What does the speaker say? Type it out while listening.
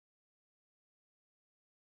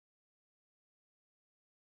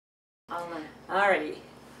Alrighty.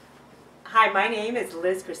 Hi, my name is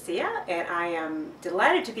Liz Garcia, and I am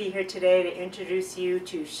delighted to be here today to introduce you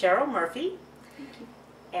to Cheryl Murphy. Thank you.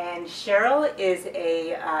 And Cheryl is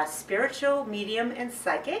a spiritual medium and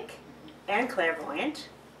psychic and clairvoyant.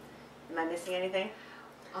 Am I missing anything?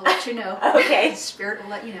 I'll let you know. Okay. Spirit will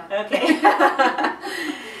let you know. Okay.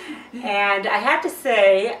 And I have to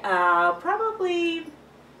say, probably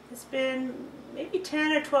it's been maybe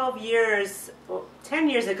 10 or 12 years, well, 10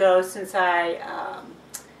 years ago since I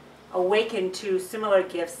awakened to similar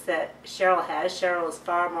gifts that Cheryl has. Cheryl is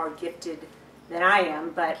far more gifted than I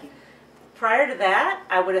am, but prior to that,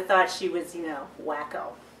 I would have thought she was, you know,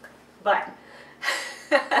 wacko. But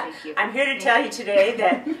I'm here to tell you today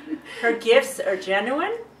that her gifts are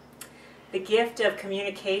genuine. The gift of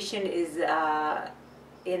communication is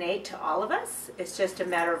innate to all of us. It's just a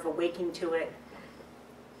matter of awakening to it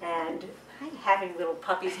and having little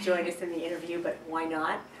puppies join us in the interview, but why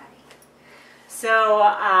not? So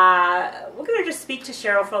we're going to just speak to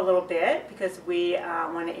Cheryl for a little bit because we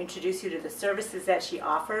want to introduce you to the services that she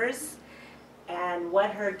offers and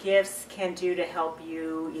what her gifts can do to help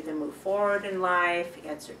you either move forward in life,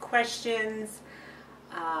 answer questions.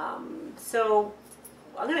 So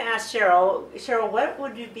I'm going to ask Cheryl, what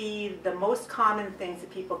would be the most common things that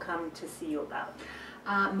people come to see you about?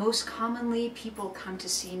 Most commonly, people come to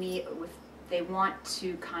see me with, they want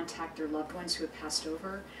to contact their loved ones who have passed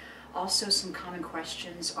over. Also, some common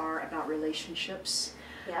questions are about relationships.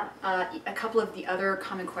 Yeah. A couple of the other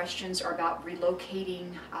common questions are about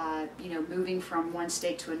relocating, moving from one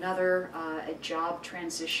state to another, a job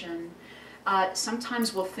transition.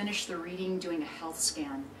 Sometimes we'll finish the reading doing a health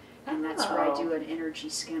scan, and that's where I do an energy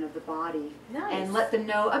scan of the body. Nice. And let them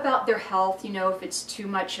know about their health, if it's too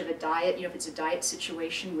much of a diet, if it's a diet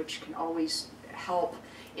situation, which can always help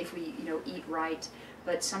if we, eat right.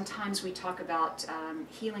 But sometimes we talk about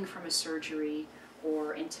healing from a surgery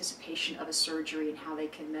or anticipation of a surgery and how they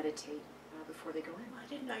can meditate before they go in. I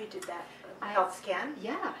didn't know you did that. A health scan?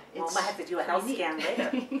 Yeah. Well, I might have to do a health scan later.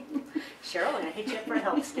 Cheryl, I'm going to hit you up for a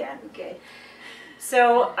health scan. Okay.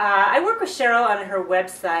 So I work with Cheryl on her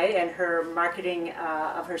website and her marketing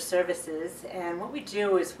of her services. And what we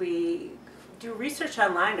do is we do research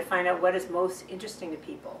online to find out what is most interesting to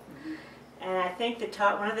people. Mm-hmm. And I think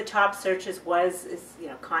one of the top searches is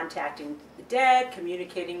contacting the dead,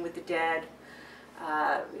 communicating with the dead,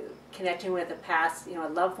 connecting with a past, a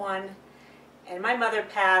loved one. And my mother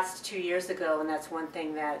passed 2 years ago, and that's one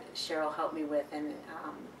thing that Cheryl helped me with. And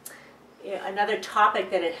another topic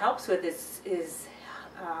that it helps with is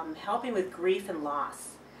helping with grief and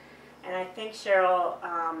loss. And I think, Cheryl,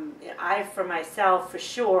 I for myself, for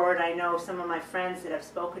sure, and I know some of my friends that have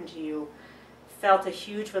spoken to you, felt a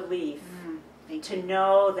huge relief to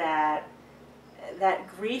know that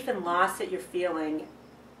grief and loss that you're feeling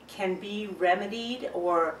can be remedied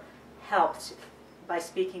or helped by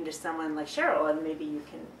speaking to someone like Cheryl, and maybe you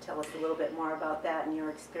can tell us a little bit more about that and your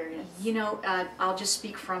experience. I'll just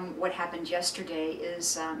speak from what happened yesterday.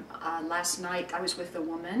 Last night I was with a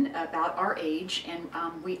woman about our age, and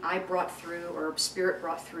I brought through, or Spirit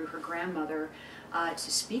brought through, her grandmother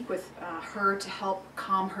to speak with her to help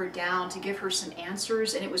calm her down, to give her some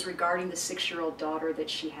answers, and it was regarding the 6-year-old daughter that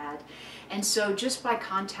she had. And so just by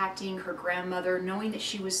contacting her grandmother, knowing that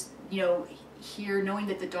she was, here, knowing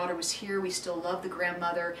that the daughter was here, we still love the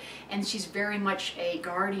grandmother, and she's very much a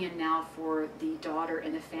guardian now for the daughter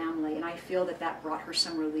and the family, and I feel that brought her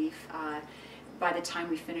some relief. By the time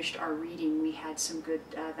we finished our reading, we had some good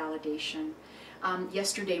validation.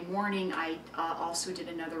 Yesterday morning, I also did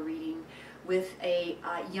another reading with a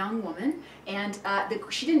young woman, and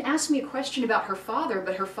she didn't ask me a question about her father,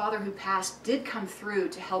 but her father who passed did come through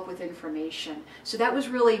to help with information. So that was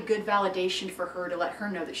really good validation for her, to let her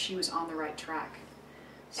know that she was on the right track.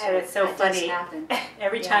 So and it's so funny.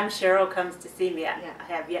 Every time Cheryl comes to see me, I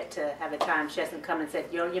have yet to have a time she hasn't come and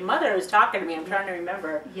said, your mother was talking to me. I'm trying to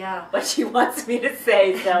remember what she wants me to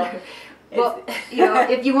say. So. Well,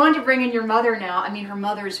 if you want to bring in your mother now, I mean, her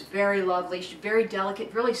mother is very lovely. She's very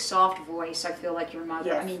delicate, really soft voice, I feel like your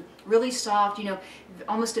mother. Yes. I mean, really soft,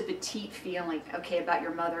 almost a petite feeling, about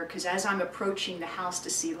your mother. Because as I'm approaching the house to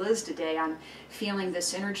see Liz today, I'm feeling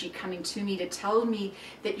this energy coming to me to tells me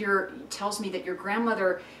that your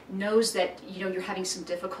grandmother knows that, you're having some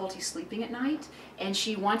difficulty sleeping at night. And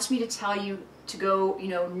she wants me to tell you to go,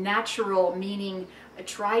 natural, meaning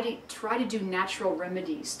try to do natural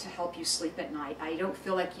remedies to help you sleep at night. I don't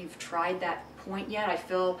feel like you've tried that point yet. I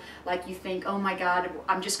feel like you think, oh my God,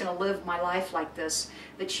 I'm just going to live my life like this.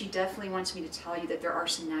 But she definitely wants me to tell you that there are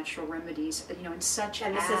some natural remedies, and such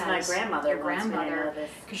and as this is my grandmother. Your grandmother,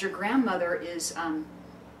 because your grandmother is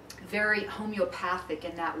very homeopathic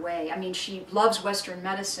in that way. I mean, she loves Western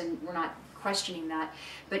medicine, we're not questioning that,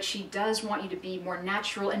 but she does want you to be more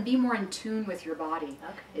natural and be more in tune with your body,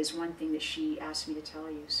 is one thing that she asked me to tell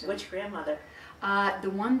you. So. Which grandmother? The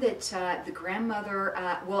one that, the grandmother,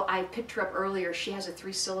 well, I picked her up earlier. She has a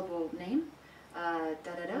 3-syllable name.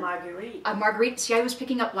 Marguerite. Marguerite. See, I was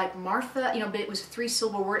picking up like Martha, but it was a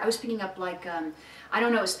 3-syllable word. I was picking up like, I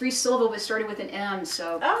don't know, it was 3-syllable, but started with an M,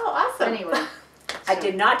 so. Oh, awesome. Anyway. So, I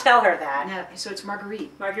did not tell her that. No, so it's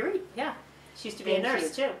Marguerite. Marguerite, yeah. She used to be a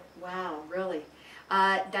nurse, too. Wow, really?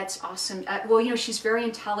 That's awesome. Well, she's very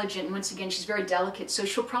intelligent, and once again, she's very delicate, so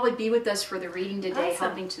she'll probably be with us for the reading today,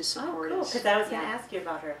 helping to support us. Because I was going to ask you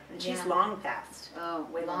about her, and she's long past. Oh,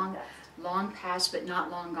 way long past, but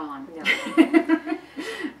not long gone. No. Okay.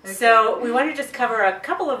 So we want to just cover a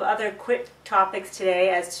couple of other quick topics today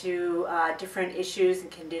as to different issues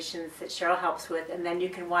and conditions that Cheryl helps with, and then you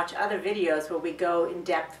can watch other videos where we go in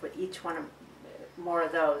depth with each one of more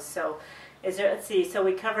of those. So let's see, so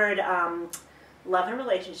we covered love and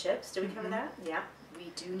relationships. Did we cover that? Yeah.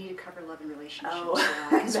 We do need to cover love and relationships.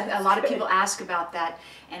 Oh, a lot of people ask about that,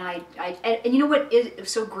 and and you know what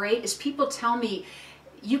is so great is people tell me,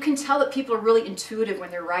 you can tell that people are really intuitive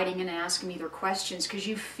when they're writing in and asking me their questions, because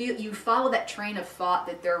you follow that train of thought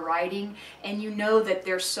that they're writing, and you know that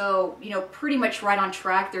they're so, pretty much right on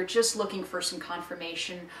track. They're just looking for some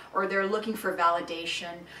confirmation, or they're looking for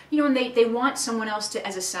validation, and they want someone else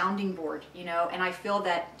as a sounding board, and I feel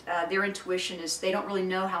that their intuition is, they don't really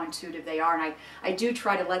know how intuitive they are, and I do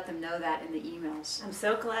try to let them know that in the emails. I'm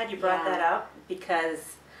so glad you brought that up,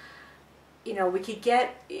 because,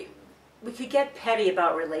 we could get petty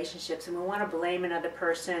about relationships, and we want to blame another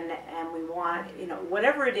person, and we want,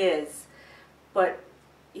 whatever it is. But,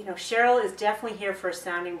 Cheryl is definitely here for a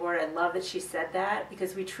sounding board. I love that she said that,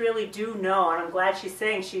 because we truly do know, and I'm glad she's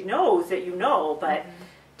saying she knows that but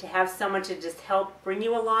to have someone to just help bring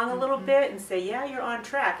you along a little bit and say, yeah, you're on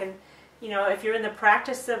track. And, if you're in the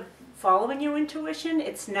practice of following your intuition,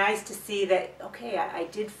 it's nice to see that, okay, I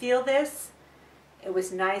did feel this. It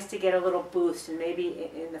was nice to get a little boost, and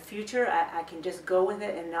maybe in the future I can just go with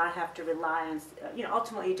it and not have to rely on,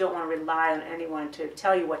 ultimately you don't want to rely on anyone to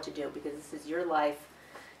tell you what to do, because this is your life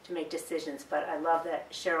to make decisions. But I love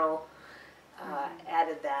that Cheryl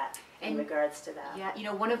added that in regards to that.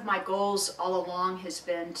 Yeah, one of my goals all along has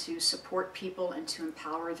been to support people and to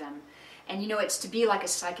empower them. And it's to be like a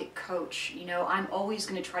psychic coach. I'm always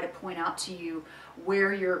going to try to point out to you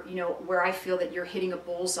where you're, where I feel that you're hitting a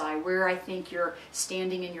bullseye, where I think you're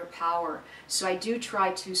standing in your power. So I do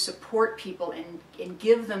try to support people and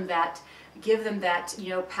give them that,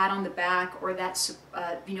 pat on the back, or that,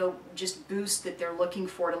 just boost that they're looking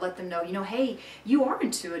for, to let them know, hey, you are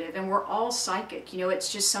intuitive, and we're all psychic.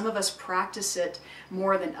 It's just some of us practice it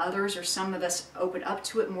more than others, or some of us open up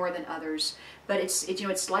to it more than others. But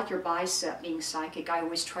it's like your bicep being psychic. I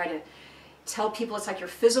always try to tell people it's like your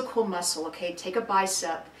physical muscle. Okay, take a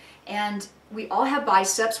bicep, and we all have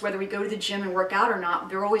biceps, whether we go to the gym and work out or not.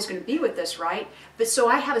 They're always going to be with us, right? But so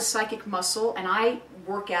I have a psychic muscle, and I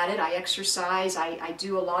work at it. I exercise. I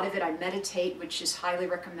do a lot of it. I meditate, which is highly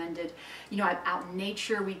recommended. I'm out in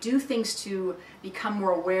nature. We do things to become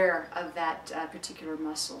more aware of that particular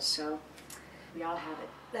muscle. So we all have it.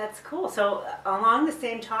 That's cool. So along the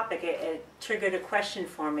same topic, it triggered a question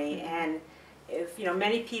for me, and if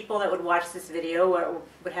many people that would watch this video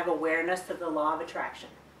would have awareness of the law of attraction,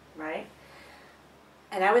 right?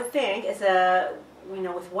 And I would think,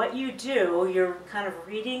 with what you do, you're kind of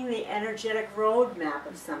reading the energetic roadmap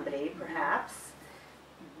of somebody, perhaps,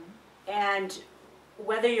 and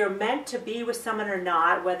whether you're meant to be with someone or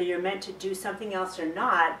not, whether you're meant to do something else or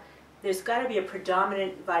not, there's got to be a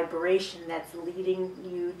predominant vibration that's leading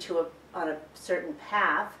you on a certain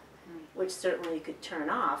path, which certainly you could turn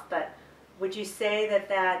off. But would you say that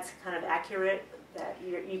that's kind of accurate, that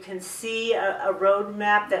you can see a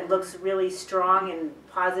roadmap that looks really strong and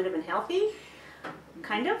positive and healthy?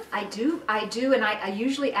 Kind of? I do, and I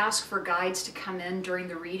usually ask for guides to come in during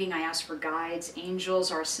the reading. I ask for guides,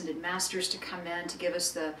 angels, our ascended masters to come in to give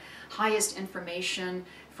us the highest information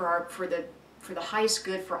for the highest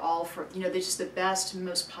good for all, just the best,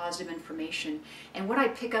 most positive information. And what I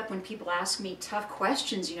pick up when people ask me tough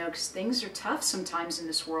questions, because things are tough sometimes in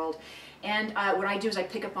this world, and what I do is I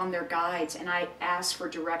pick up on their guides, and I ask for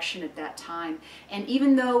direction at that time. And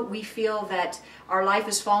even though we feel that our life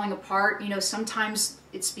is falling apart, sometimes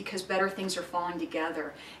it's because better things are falling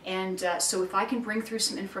together. And so if I can bring through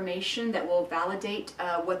some information that will validate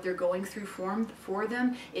what they're going through for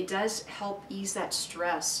them, it does help ease that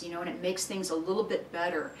stress, and it makes things a little bit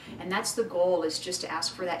better. And that's the goal, is just to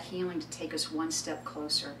ask for that healing to take us one step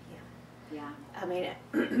closer. Yeah. I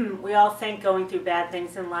mean, we all think going through bad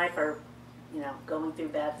things in life are, you know, going through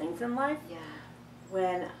bad things in life. Yeah.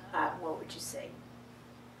 When, what would you say,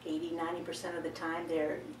 80–90% of the time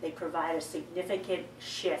they provide a significant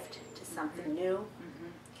shift to something new,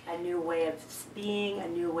 a new way of being, a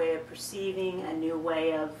new way of perceiving, a new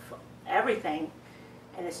way of everything,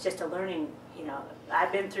 and it's just a learning. You know,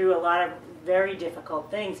 I've been through a lot of very difficult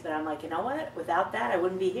things, but I'm like, you know what? Without that, I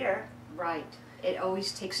wouldn't be here. Right. It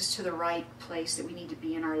always takes us to the right place that we need to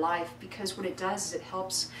be in our life, because what it does is it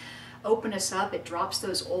helps open us up. It drops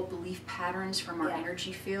those old belief patterns from our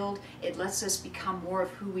energy field. It lets us become more of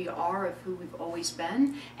who we are, of who we've always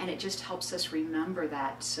been, and it just helps us remember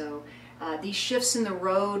that. So these shifts in the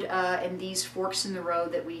road and these forks in the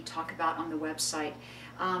road that we talk about on the website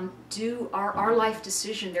our life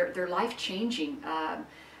decision. They're life-changing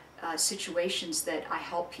situations that I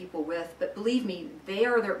help people with, but believe me, we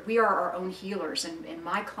are our own healers, and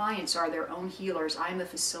my clients are their own healers. I'm a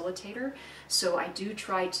facilitator, so I do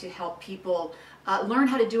try to help people learn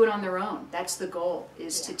how to do it on their own. That's the goal,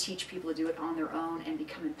 is to teach people to do it on their own and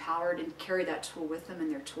become empowered and carry that tool with them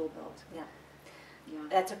in their tool belt. Yeah.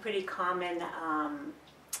 That's a pretty common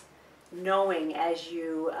knowing as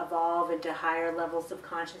you evolve into higher levels of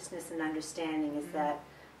consciousness and understanding, is that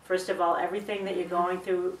first of all, everything that you're going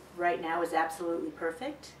through right now is absolutely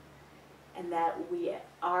perfect, and that we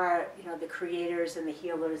are, you know, the creators and the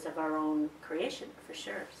healers of our own creation, for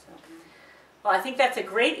sure. So, well, I think that's a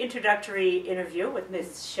great introductory interview with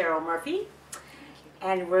Ms. Cheryl Murphy,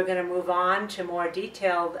 and we're going to move on to more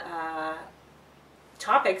detailed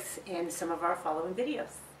topics in some of our following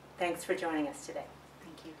videos. Thanks for joining us today.